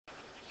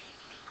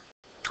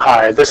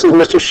Hi, this is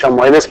Mr.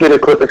 Shumway. This video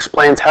clip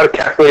explains how to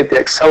calculate the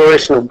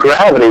acceleration of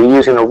gravity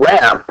using a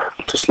ramp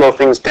to slow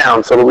things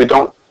down so that we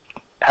don't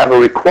have a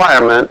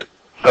requirement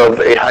of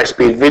a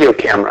high-speed video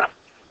camera.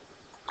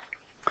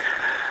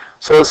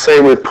 So let's say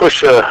we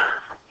push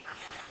a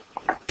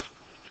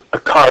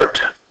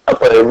cart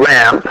up a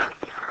ramp,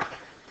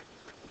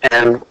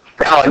 and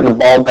kind of like the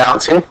ball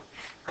bouncing,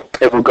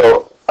 it will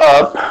go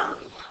up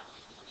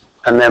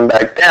and then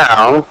back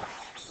down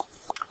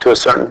to a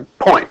certain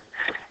point.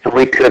 And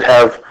we could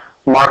have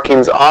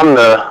markings on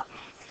the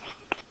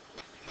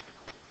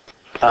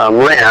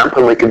ramp,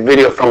 and we could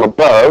video from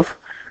above,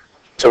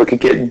 so we could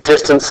get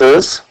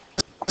distances,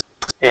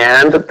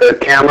 and the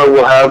camera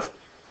will have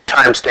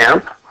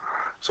timestamp.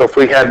 So if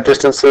we have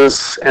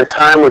distances and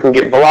time, we can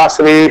get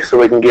velocity, so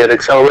we can get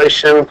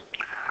acceleration.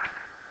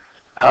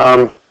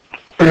 But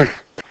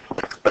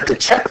to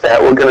check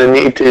that, we're going to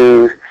need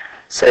to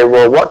say,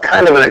 well, what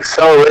kind of an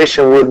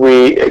acceleration would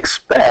we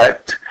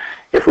expect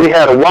if we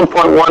had a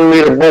 1.1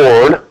 meter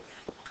board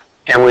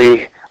and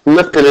we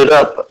lifted it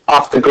up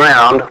off the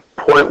ground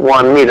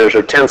 0.1 meters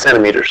or 10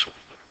 centimeters?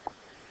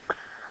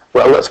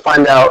 Well, let's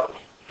find out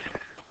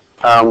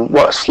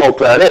what slope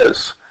that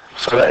is.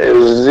 So that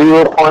is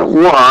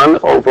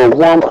 0.1 over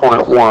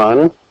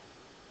 1.1.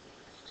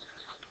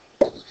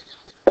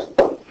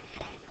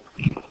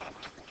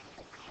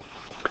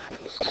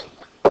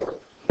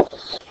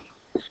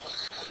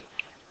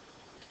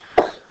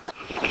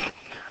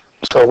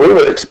 So we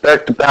would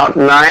expect about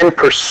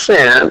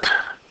 9%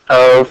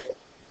 of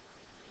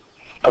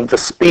the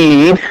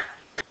speed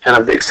and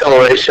of the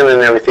acceleration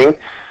and everything.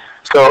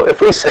 So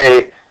if we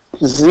say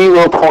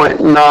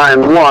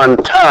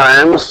 0.91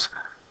 times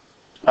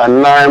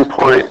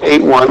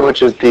 9.81,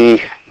 which is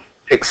the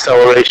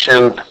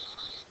acceleration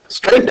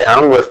straight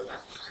down with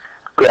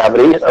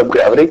gravity, of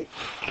gravity.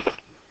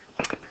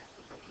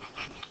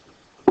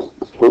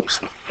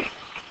 Oops.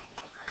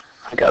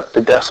 I got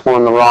the decimal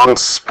in the wrong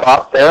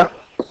spot there.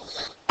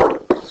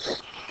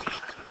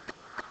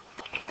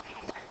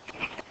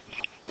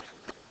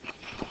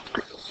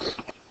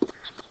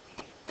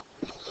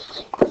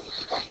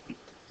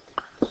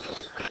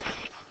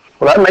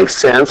 Well, that makes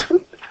sense.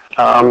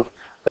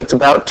 It's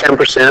about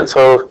 10%,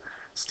 so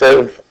instead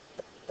of,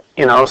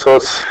 so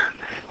it's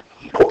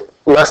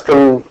less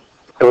than,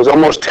 it was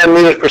almost 10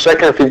 meters per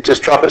second if you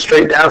just drop it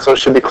straight down, so it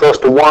should be close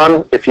to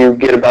 1 if you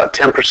get about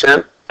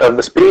 10% of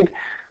the speed.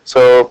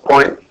 So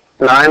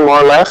 0.9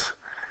 more or less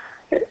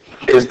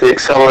is the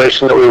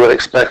acceleration that we would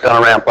expect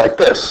on a ramp like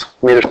this,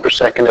 meters per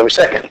second every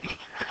second.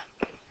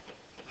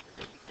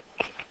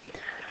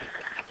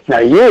 Now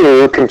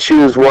you can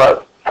choose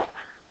how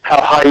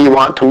high you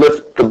want to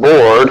lift the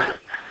board.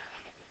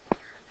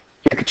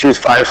 You could choose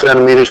 5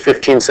 centimeters,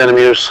 15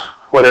 centimeters,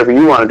 whatever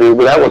you want to do,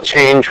 but that will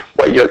change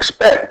what you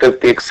expect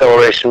that the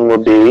acceleration will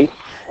be.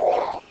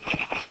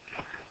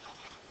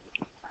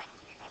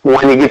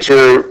 When you get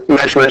your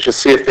measurements, you'll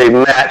see if they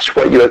match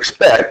what you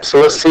expect. So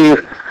let's say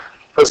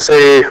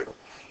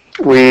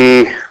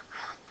we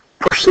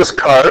push this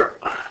cart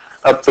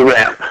up the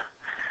ramp,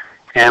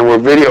 and we're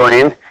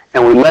videoing,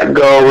 and we let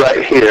go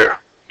right here.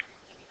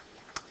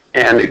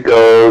 And it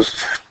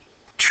goes,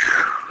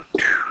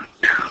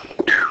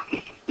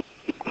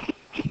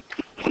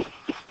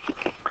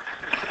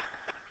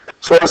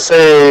 so let's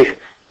say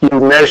you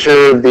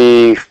measure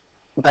the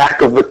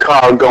back of the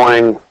car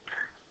going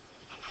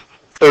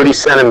 30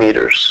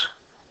 centimeters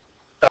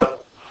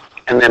up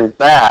and then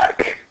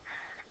back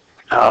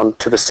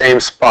to the same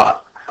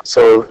spot.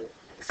 So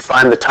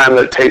find the time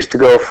that it takes to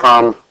go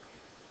from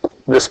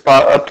this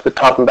spot up to the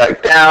top and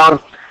back down,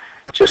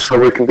 just so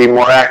we can be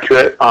more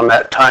accurate on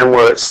that time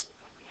where it's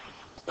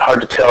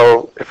hard to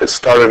tell if it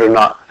started or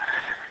not.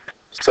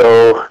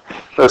 So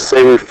let's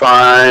say we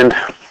find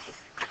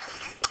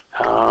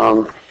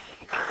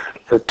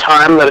the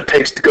time that it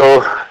takes to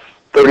go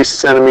 30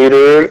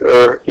 centimeters,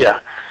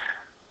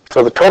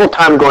 So the total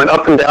time going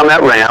up and down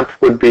that ramp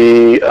would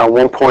be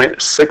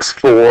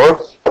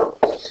 1.64.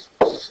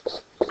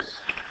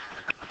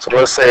 So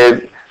let's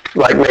say,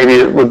 like maybe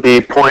it would be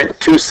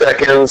 0.2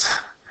 seconds,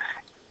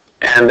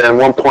 and then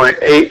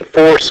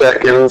 1.84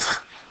 seconds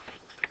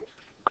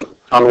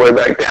on the way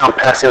back down,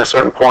 passing a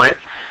certain point.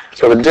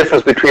 So the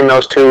difference between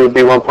those two would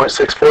be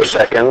 1.64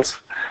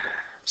 seconds.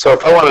 So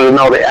if I wanted to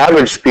know the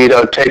average speed, I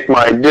would take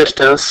my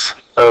distance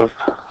of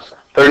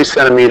 30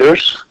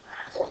 centimeters,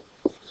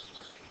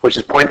 which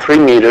is 0.3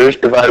 meters,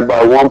 divided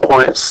by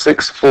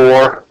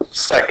 1.64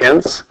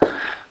 seconds.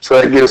 So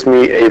that gives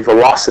me a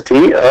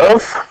velocity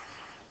of,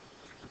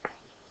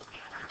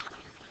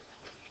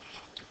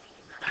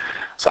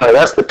 sorry,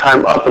 that's the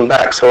time up and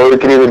back. So we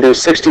could either do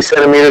 60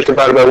 centimeters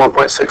divided by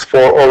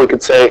 1.64, or we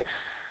could say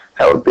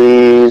that would be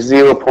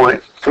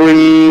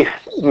 0.3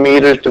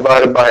 meters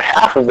divided by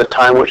half of the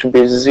time, which would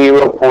be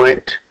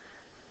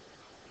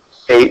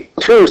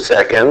 0.82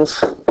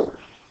 seconds,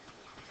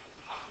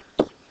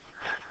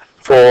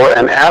 for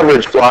an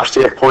average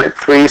velocity of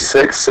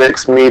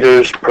 0.366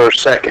 meters per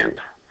second.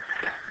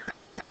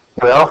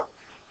 Well,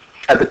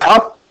 at the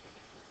top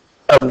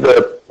of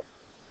the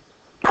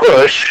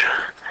push,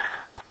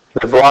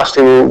 the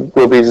velocity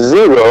will be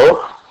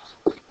 0,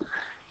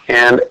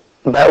 and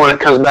that when it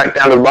comes back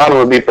down to the bottom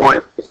will be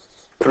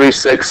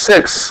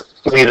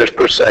 0.366 meters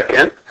per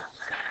second.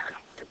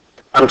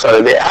 I'm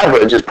sorry, the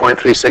average is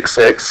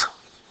 0.366.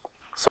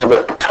 So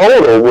the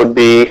total would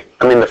be,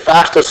 the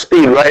fastest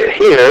speed right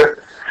here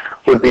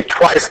would be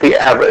twice the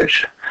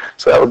average.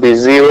 So that would be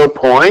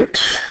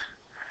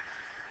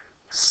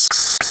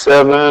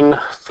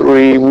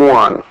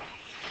 0.731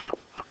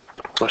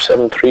 or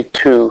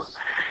 732.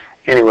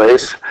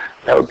 Anyways,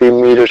 that would be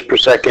meters per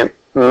second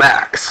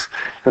max.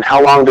 And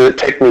how long did it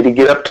take me to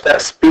get up to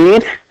that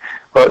speed?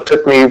 Well, it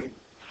took me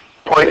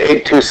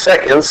 0.82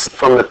 seconds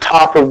from the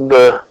top of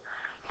the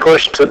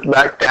push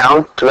back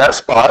down to that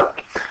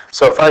spot.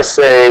 So if I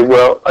say,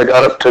 well, I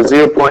got up to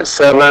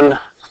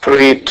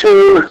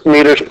 0.732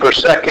 meters per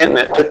second,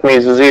 and it took me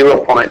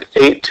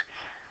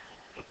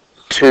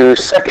 0.82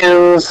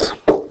 seconds,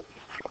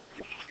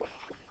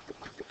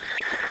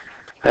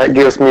 that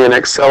gives me an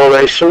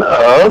acceleration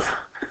of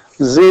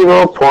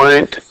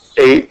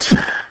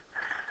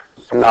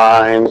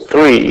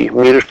 0.893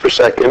 meters per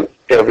second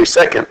every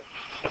second,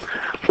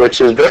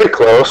 which is very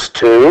close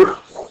to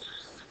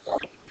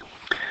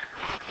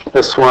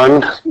this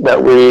one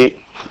that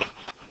we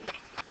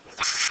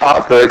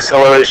thought the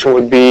acceleration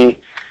would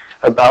be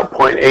about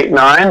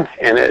 0.89,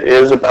 and it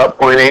is about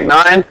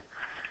 0.89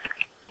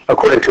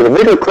 according to the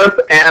video clip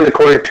and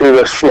according to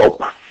the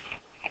slope.